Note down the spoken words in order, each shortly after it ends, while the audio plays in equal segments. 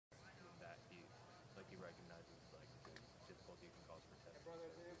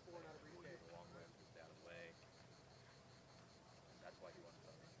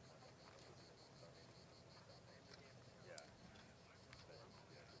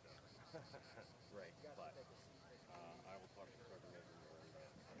Right, but I will talk to Trevor Mason and then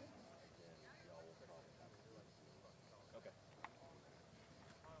y'all will probably have to let us know. Okay.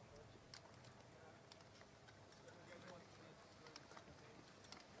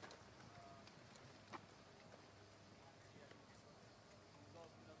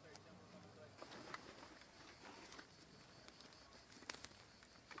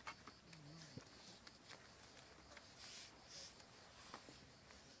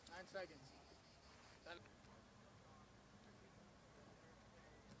 Seconds.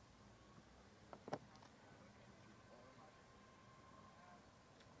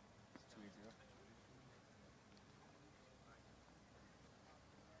 It's too easy, huh?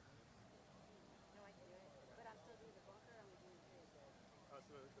 No, I can do it. But I'm still doing the bunker, I'm doing the tree.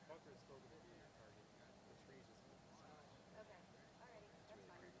 So the bunker is still going to be your target. The trees is going to be Okay. Alrighty. That's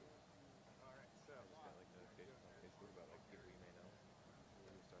fine. Alright, so. I just got like notifications on Facebook about like people you may know. And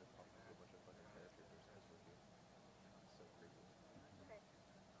then you start popping up a bunch of fucking characters or stuff with you. It's so creepy. Okay.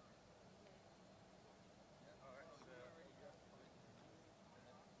 Alright, so.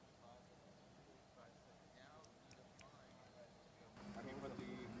 I mean, what the.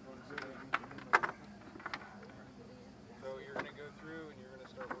 So you're going to go through and you're going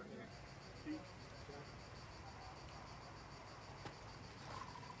to start working.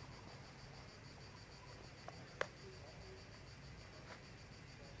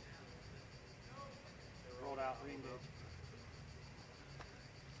 Rolled out, re-engage.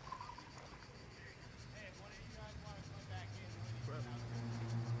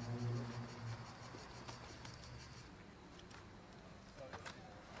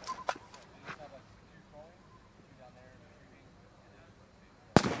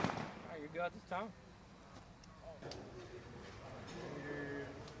 You got this time?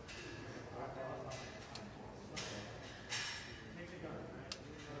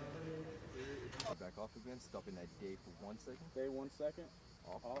 Back off again, stopping that day for 1 second. Day 1 second.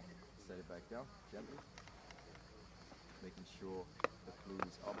 Off. Set it back down, gently. Making sure the fluid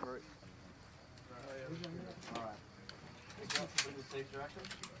is upright. Alright. In the safe direction.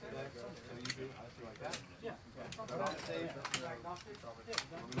 So you do like that? Yeah. Put on the safe.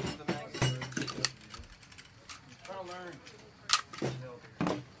 Remove the magazine. Try to learn.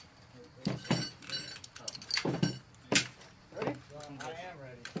 Ready? I am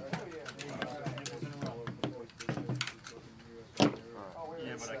ready.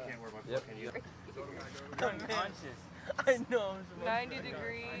 Yeah, but I can't wear my fucking uniform. I know. 90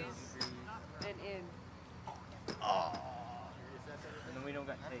 degrees and in. And then we don't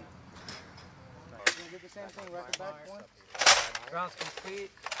got tape. You're gonna do the same thing, record back one? Ground's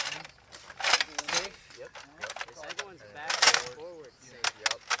complete. Safe. Yep. The second one's back and forward. Safe.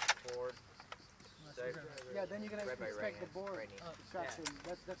 Yep. Forward. Safe. Yeah, then you're gonna Right by inspect right the board. hand. Traction.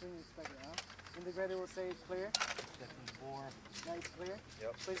 That's when you inspect it, huh? And the grader will say it's clear. Now it's clear.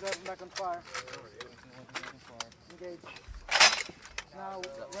 Yep. Please open back on fire. Engage. Now,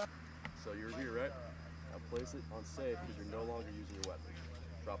 So you review, right? Now place it on safe because you're no longer using your weapon.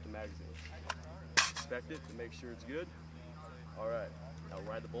 Drop the magazine. Inspect it to make sure it's good. All right. Now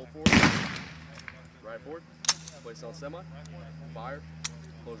ride the bolt forward. Ride forward. Place it on semi. Fire.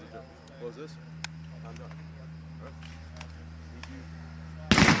 Close it. Close this. I'm done. All right. Need you.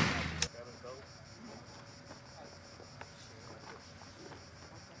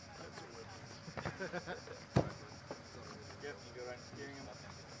 Yep, you go right to steering them.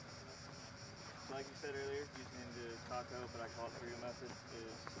 So like you said earlier, using into taco, but I call it Trio method,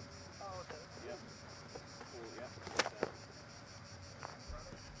 is... Oh, okay. Yep. Cool, yep.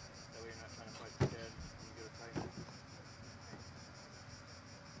 That way you're not trying to fight the head when you go to tighten.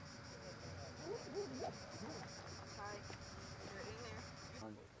 Hi. You're in there.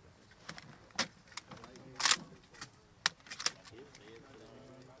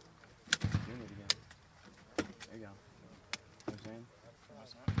 Doing it again. There you go. You know what I'm saying?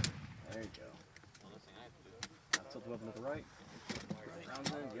 There you go. Now tilt the weapon to the right. Round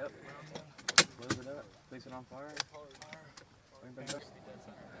in, yep. Close it up. Place it on fire. Bring it back up.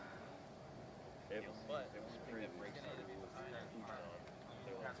 It was pretty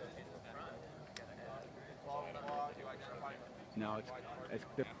No, it's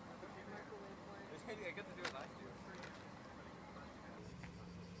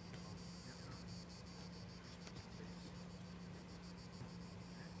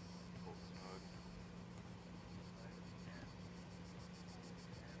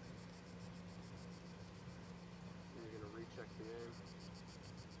You're going to recheck the aim.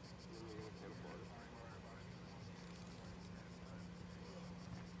 And then you're going to camouflage it.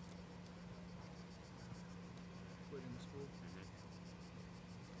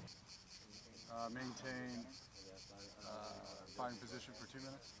 Maintain firing position for 2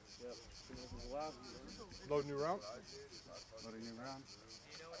 minutes. Yep. 2 minutes is allowed. Load new round. Loading new round.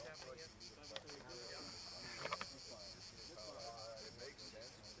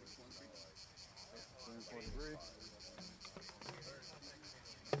 43.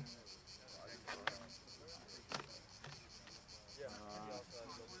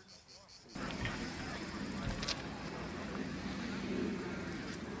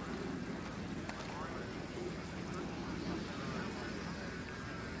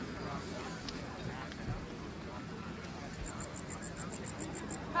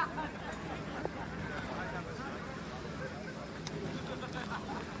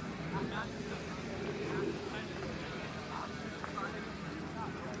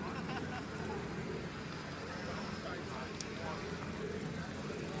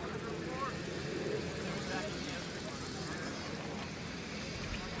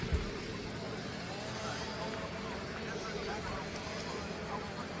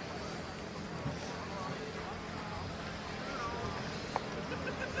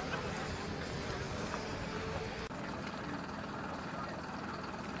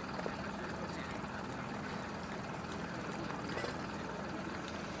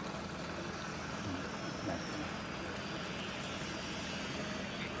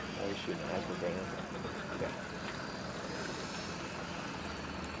 We shouldn't as we're going. Yeah.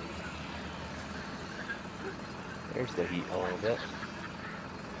 There's the heat a little bit.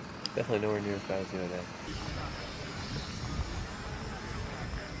 Definitely nowhere near as bad as the other day.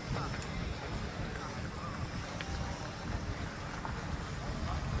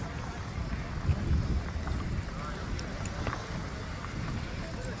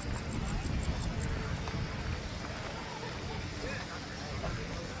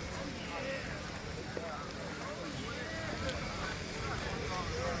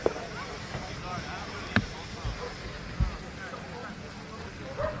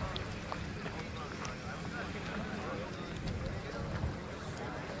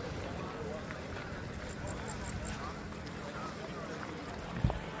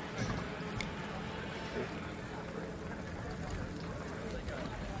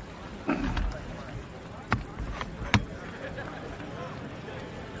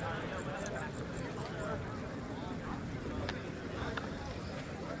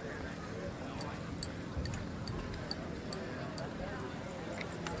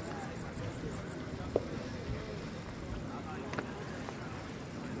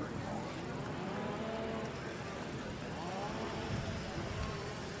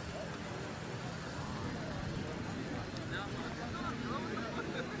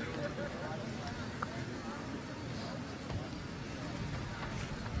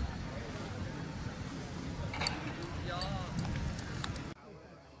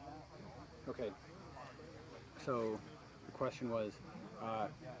 Okay, so the question was,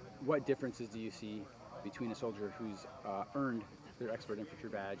 what differences do you see between a soldier who's earned their expert infantry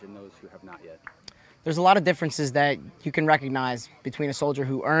badge and those who have not yet? There's a lot of differences that you can recognize between a soldier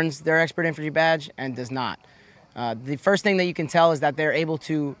who earns their expert infantry badge and does not. The first thing that you can tell is that they're able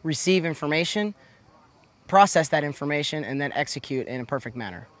to receive information, process that information, and then execute in a perfect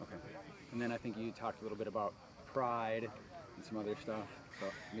manner. Okay. And then I think you talked a little bit about pride and some other stuff. So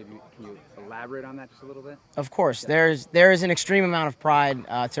maybe can you elaborate on that just a little bit? Of course, there is an extreme amount of pride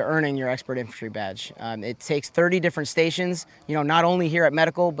to earning your expert infantry badge. It takes 30 different stations, not only here at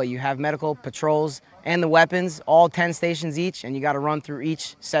medical, but you have medical, patrols, and the weapons, all 10 stations each, and you got to run through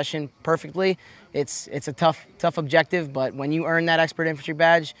each session perfectly. It's a tough objective, but when you earn that expert infantry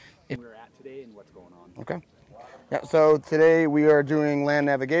badge, Where we're at today and what's going on. Okay. Yeah, so today we are doing land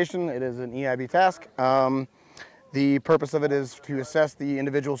navigation. It is an EIB task. The purpose of it is to assess the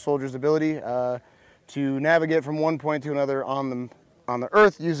individual soldier's ability to navigate from one point to another on the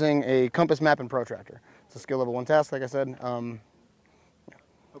Earth using a compass map and protractor. It's a skill level 1 task, like I said.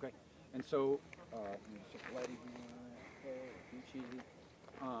 Okay, and so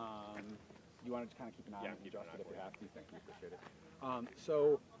you want to just kind of keep an eye on it and adjust it if you have to. Thank you, appreciate it.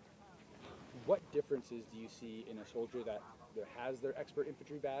 So what differences do you see in a soldier that has their expert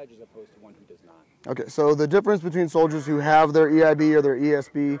infantry badge as opposed to one who does not? Okay, so the difference between soldiers who have their EIB or their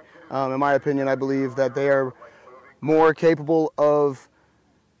ESB, in my opinion, I believe that they are more capable of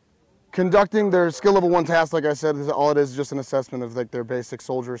conducting their skill level 1 task. Like I said, all it is just an assessment of like their basic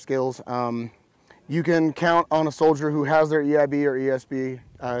soldier skills. You can count on a soldier who has their EIB or ESB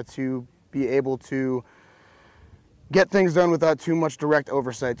to be able to get things done without too much direct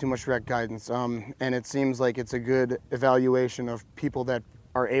oversight, too much direct guidance. And it seems like it's a good evaluation of people that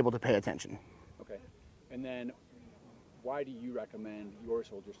are able to pay attention. Okay. And then why do you recommend your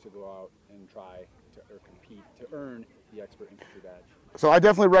soldiers to go out and try to or compete to earn the expert infantry badge? So I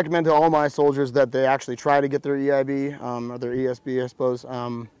definitely recommend to all my soldiers that they actually try to get their EIB or their ESB, I suppose,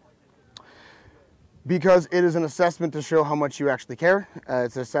 because it is an assessment to show how much you actually care.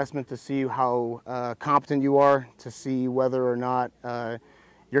 It's an assessment to see how competent you are, to see whether or not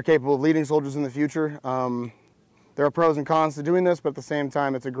you're capable of leading soldiers in the future. There are pros and cons to doing this, but at the same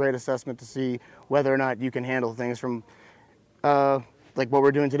time, it's a great assessment to see whether or not you can handle things from like what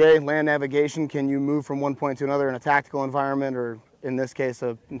we're doing today, land navigation. Can you move from one point to another in a tactical environment, or in this case,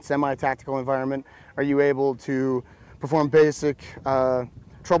 a semi-tactical environment? Are you able to perform basic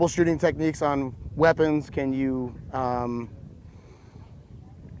troubleshooting techniques on weapons? Can you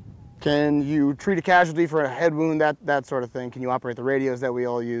treat a casualty for a head wound? That sort of thing. Can you operate the radios that we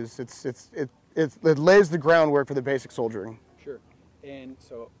all use? It lays the groundwork for the basic soldiering. Sure. And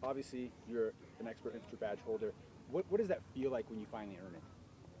so obviously you're an expert infantry badge holder. What does that feel like when you finally earn it?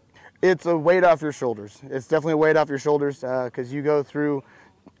 It's a weight off your shoulders. It's definitely a weight off your shoulders because you go through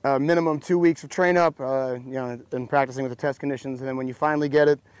minimum 2 weeks of train up, and practicing with the test conditions, and then when you finally get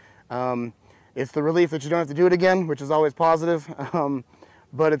it, it's the relief that you don't have to do it again, which is always positive.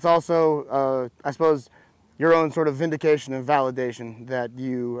 But it's also, I suppose, your own sort of vindication and validation that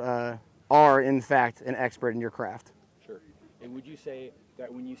you are, in fact, an expert in your craft. Sure. And would you say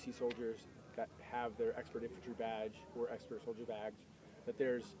that when you see soldiers that have their expert infantry badge or expert soldier badge, that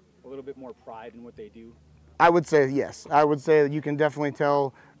there's a little bit more pride in what they do? I would say yes. I would say that you can definitely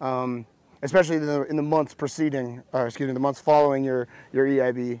tell, especially in the months preceding, the months following your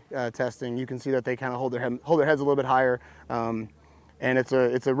EIB testing. You can see that they kind of hold their heads a little bit higher, and it's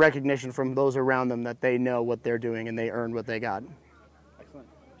a recognition from those around them that they know what they're doing and they earned what they got. Excellent.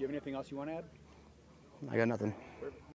 Do you have anything else you want to add? I got nothing. Perfect.